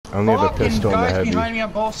I only have a pistol and the guys heavy. behind me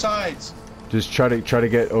on both sides. Just try to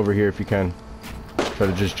get over here if you can. Try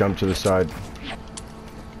to just jump to the side.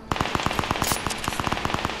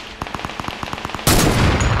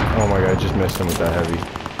 Oh my god, I just missed him with that heavy.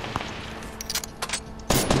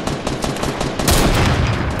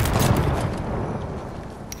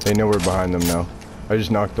 They know we're behind them now. I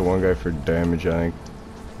just knocked the one guy for damage, I think.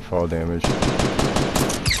 Fall damage.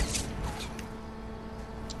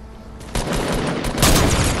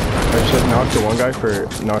 I just knocked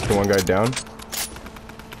the one guy down.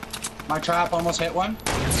 My trap almost hit one.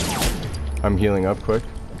 I'm healing up quick.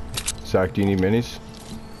 Zach, do you need minis?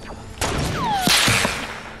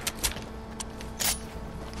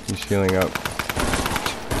 He's healing up.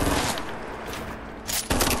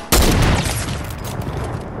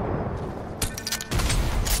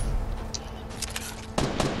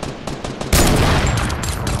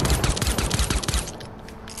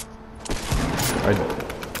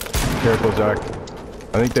 Careful, Zach.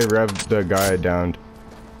 I think they revved the guy I downed.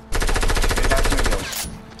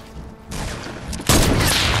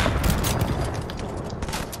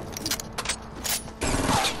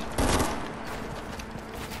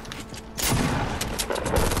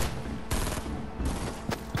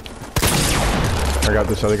 I got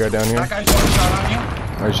this other guy down here. That guy's one shot on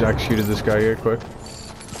you. I just executed this guy here quick.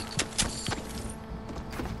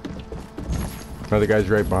 Another guy's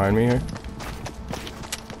right behind me here.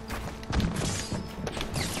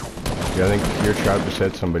 Yeah, I think your trap just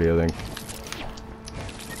hit somebody, I think.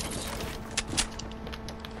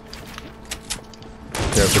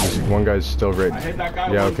 Yeah, but this one guy's still right. I hit that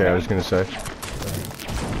guy. Yeah, okay, I was gonna say.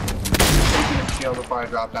 Shield before I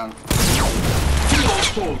drop down.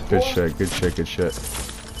 Good shit, good shit, good shit.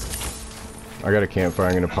 I got a campfire,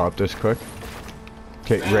 I'm gonna pop this quick.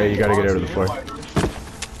 Okay, Ray, you gotta get out of the floor.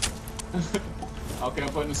 Okay, I'm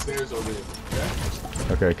putting the stairs over here.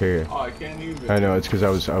 Okay, okay. Oh, I can't even. I know, it's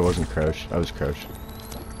because I wasn't crouched. I was crouched.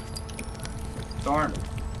 Storm.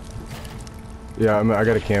 Yeah, I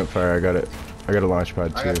got a campfire. I got a launch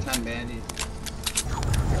pad too. I got 10 bandies.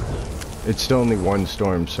 It's still only one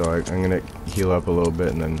storm, so I'm gonna heal up a little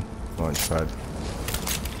bit and then launch pad.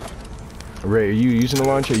 Ray, are you using the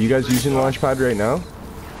launch? Are you guys using the launch pad right now?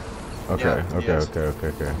 Okay, Yeah, okay, yes.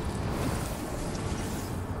 okay.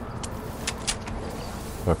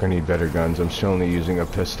 Fuck, I need better guns. I'm still only using a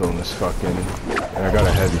pistol and this fucking... And I got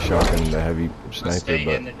a heavy shotgun and a heavy sniper,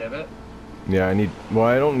 but... Yeah, I need... Well,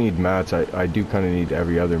 I don't need mats. I do kind of need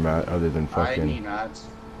every other mat other than fucking... I need mats.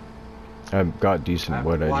 I've got decent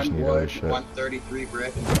wood, I just need other shit. 133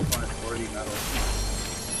 brick and 140 metal.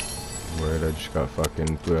 Word, I just got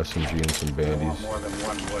fucking blue SMG and some I bandies. want more than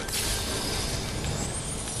one wood.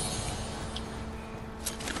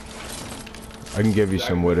 I can give you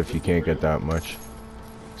some wood if you can't get that much.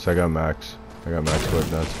 So I got max wood, and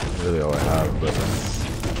that's really all I have, but...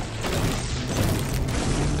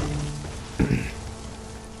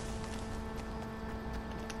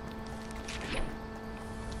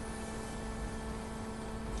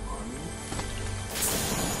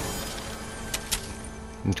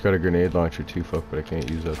 I just got a grenade launcher too, fuck, but I can't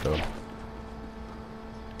use that though.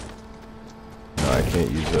 No, I can't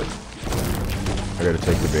use it. I gotta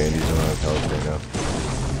take the bandies, I don't have health right now.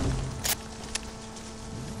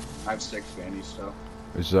 I have 6 bandies still.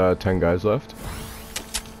 There's 10 guys left?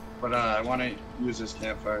 But I want to use this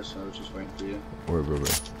campfire, so I was just waiting for you.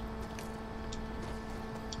 Wait.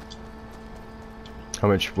 How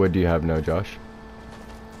much wood do you have now, Josh?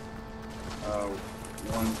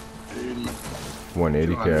 180.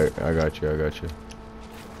 180? Okay, I got you.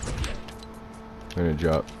 I'm gonna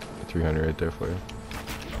drop 300 right there for you.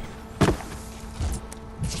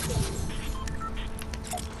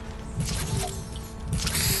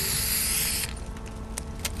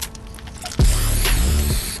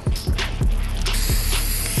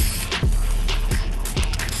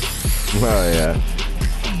 Oh yeah.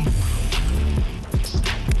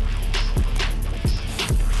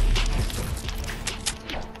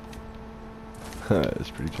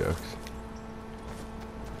 That's pretty jokes.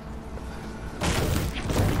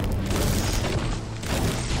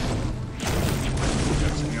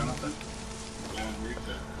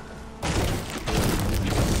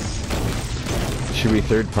 Should we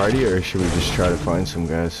third party or should we just try to find some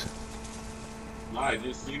guys? Nah, I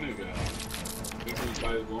just seen a guy. I think this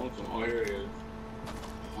guy's lonesome. Oh, here he is.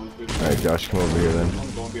 Alright, Josh, come over here then.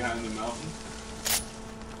 I'm going behind the mountain.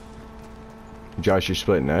 Josh, you're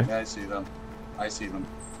splitting, eh? Yeah, I see them.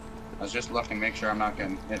 I was just looking, make sure I'm not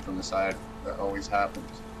getting hit from the side. That always happens.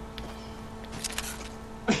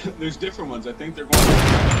 There's different ones. I think they're going.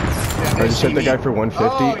 Yeah, I just hit the guy for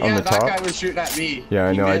 150 on the top. that guy was shooting at me. Yeah,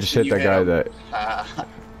 I know. I just hit that guy that.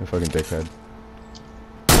 A fucking dickhead.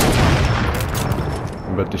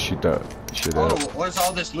 I'm about to shoot that shit out. Oh, what's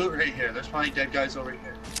all this loot right here? There's probably dead guys over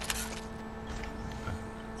here.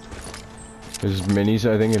 There's minis,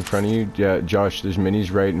 I think, in front of you. Yeah, Josh, there's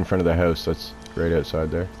minis right in front of the house. That's right outside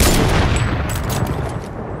there.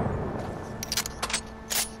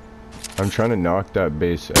 I'm trying to knock that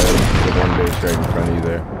base out. The one base right in front of you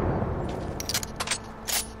there.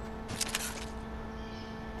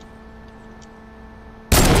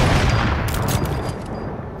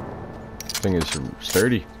 This thing is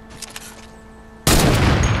sturdy.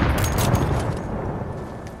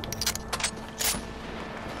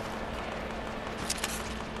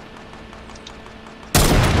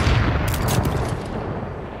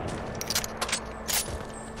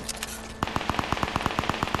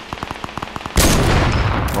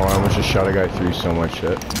 Oh, I almost just shot a guy through so much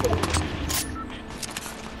shit.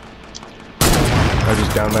 I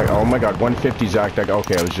just downed that. Oh my god, 150 Zach. That,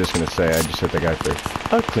 okay, I was just gonna say, I just hit the guy for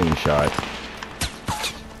a clean shot.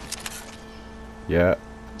 Yeah.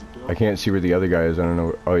 I can't see where the other guy is. I don't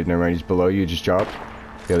know. Oh, never mind. He's below you. Just dropped.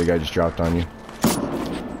 The other guy just dropped on you.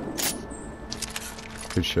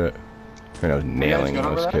 Good shit. Man, I was nailing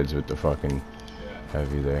those kids with the fucking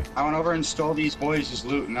heavy there. I went over and stole these boys'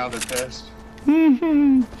 loot, and now they're pissed.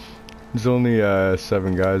 There's only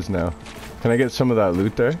 7 guys now. Can I get some of that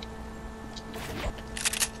loot there?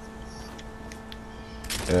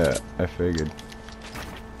 Yeah, I figured.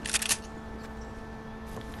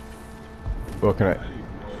 Well, can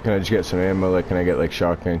I just get some ammo? Like, can I get like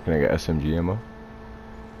shotgun? Can I get SMG ammo?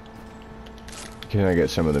 Can I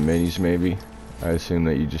get some of the minis maybe? I assume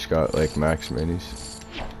that you just got like max minis.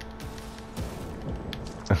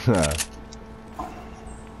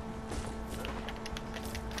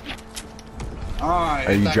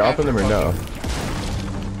 Are you dropping them or no?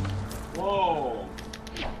 Whoa!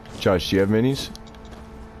 Josh, do you have minis?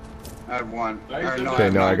 I have one.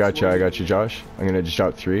 Okay, no, I got you, Josh. I'm gonna just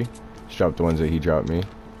drop 3. Just drop the ones that he dropped me.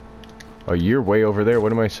 Oh, you're way over there.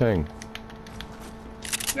 What am I saying?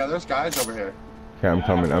 Yeah, there's guys over here. Okay, I'm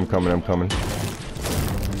coming. I hit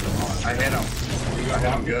him. I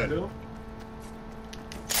hit him good.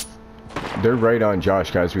 They're right on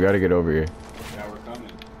Josh, guys. We gotta get over here. Yeah, we're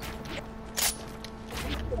coming.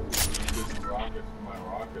 Get some rockets for my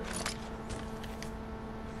rocket.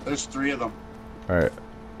 There's 3 of them. Alright.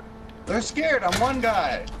 They're scared. I'm one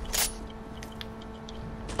guy.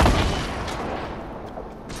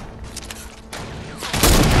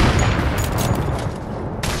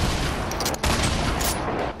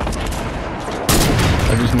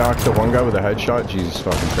 I just knocked the one guy with a headshot. Jesus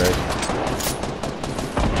fucking Christ.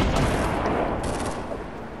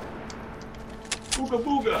 Booga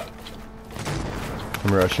booga!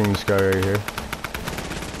 I'm rushing this guy right here.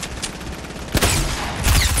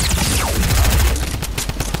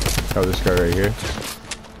 Oh, this guy right here.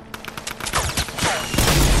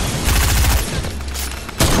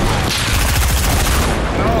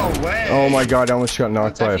 No way! Oh my god, I almost got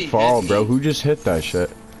knocked by a fall, bro. Who just hit that shit?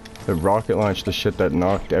 The rocket launched the shit that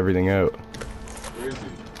knocked everything out. Where is he?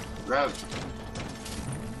 Rev.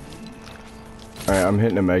 Alright, I'm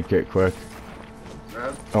hitting a med kit quick.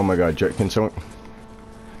 Rev. Oh my god, can someone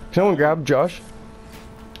grab Josh?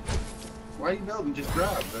 Why are you building? Just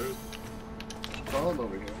grab. There's crawled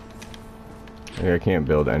over here. Yeah, I can't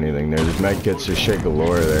build anything there. There's med kits, there's shit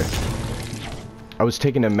galore there. I was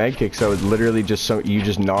taking a med kit because I was literally just you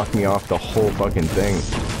just knocked me off the whole fucking thing.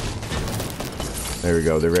 There we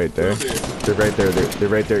go, they're right there. They're right there, they're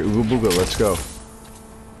right there. Ooga booga, let's go.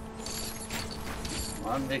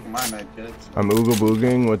 Well, I'm taking my med kits. I'm ooga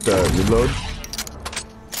booging with the reload.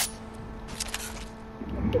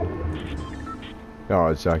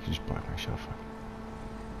 Oh, Zach, you just blocked my shot.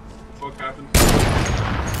 What the fuck happened?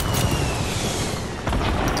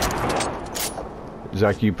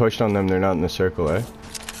 Zach, you pushed on them, they're not in the circle, eh?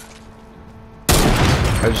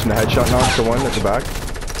 I just headshot knocked the one at the back.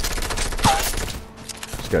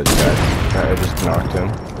 This guy's dead. I just knocked him.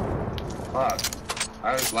 Fuck.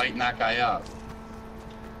 I was lighting that guy up.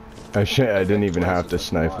 I didn't even have to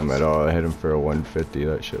snipe him at all. I hit him for a 150.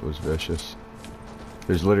 That shit was vicious.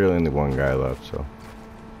 There's literally only one guy left, so.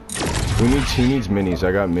 Who needs minis?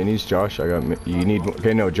 I got minis, Josh. You need,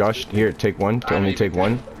 okay, no, Josh, here, take one. Only take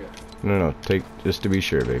one. No, take, just to be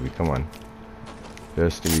sure, baby. Come on.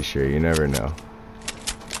 Just to be sure. You never know.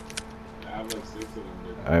 I have like 6 of them,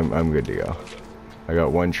 dude. I'm good to go. I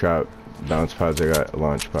got 1 trap, bounce pads, I got a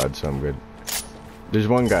launch pad, so I'm good. There's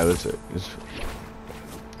one guy, that's it.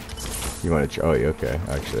 You want to, oh, yeah, okay.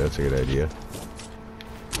 Actually, that's a good idea.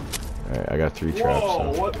 Alright, I got 3 traps.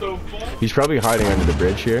 Whoa, So. what the fuck? He's probably hiding under the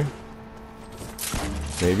bridge here.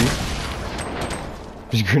 Maybe.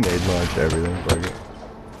 Just grenade launch everything, fuck it.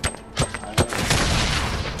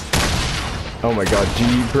 Oh my god,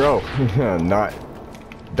 G, bro. Not.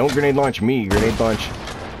 Don't grenade launch me, grenade launch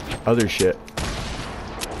other shit.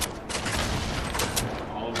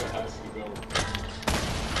 All of it has to go.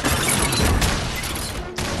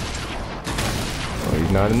 Oh,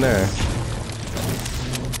 he's not in there.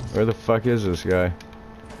 Where the fuck is this guy?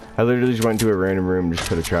 I literally just went to a random room, just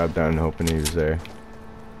put a trap down, hoping he was there.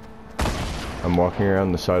 I'm walking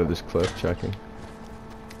around the side of this cliff, checking.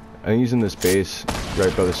 I think he's in this base,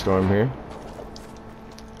 right by the storm here.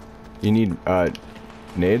 You need,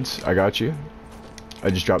 nades? I got you.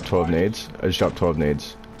 I just dropped 12 nades. I just dropped 12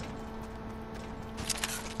 nades.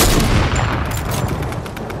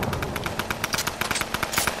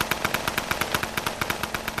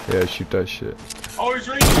 Yeah, shoot that shit. Oh, he's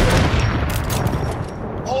right here!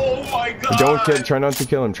 Oh my god! Don't kill, try not to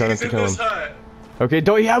kill him, try not to kill him. Okay,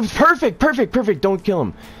 don't, yeah, perfect, perfect, perfect, don't kill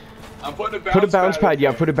him. I'm putting a bounce Put a bounce pad, yeah,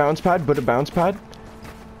 there. put a bounce pad, put a bounce pad.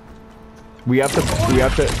 We have to,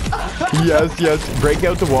 yes, yes, break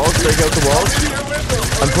out the walls, break out the walls.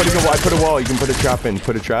 I'm putting I put a wall, you can put a trap in,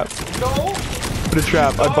 put a trap. No! Put a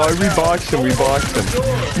trap, reboxed him, reboxed him.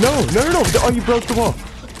 No, no, no, no, oh, you broke the wall.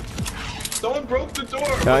 Someone broke the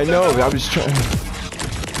door! I know, I was trying.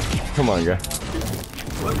 Come on, guy.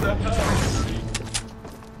 What the hell?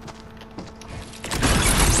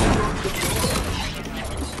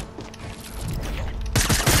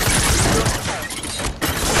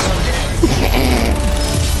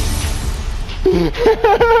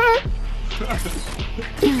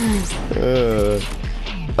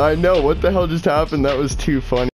 I know, what the hell just happened? That was too funny.